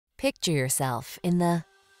Picture yourself in the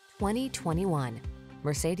 2021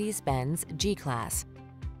 Mercedes-Benz G-Class.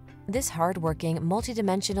 This hard-working,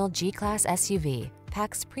 multidimensional G-Class SUV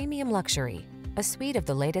packs premium luxury, a suite of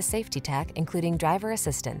the latest safety tech including driver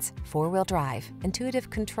assistance, four-wheel drive,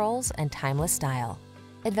 intuitive controls, and timeless style.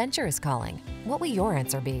 Adventure is calling. What will your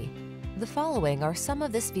answer be? The following are some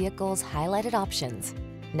of this vehicle's highlighted options: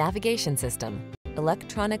 navigation system,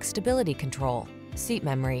 electronic stability control, seat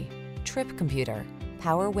memory, trip computer,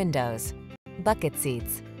 power windows, bucket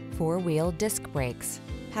seats, four-wheel disc brakes,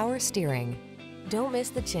 power steering. Don't miss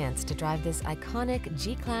the chance to drive this iconic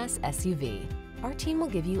G-Class SUV. Our team will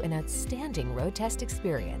give you an outstanding road test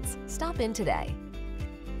experience. Stop in today.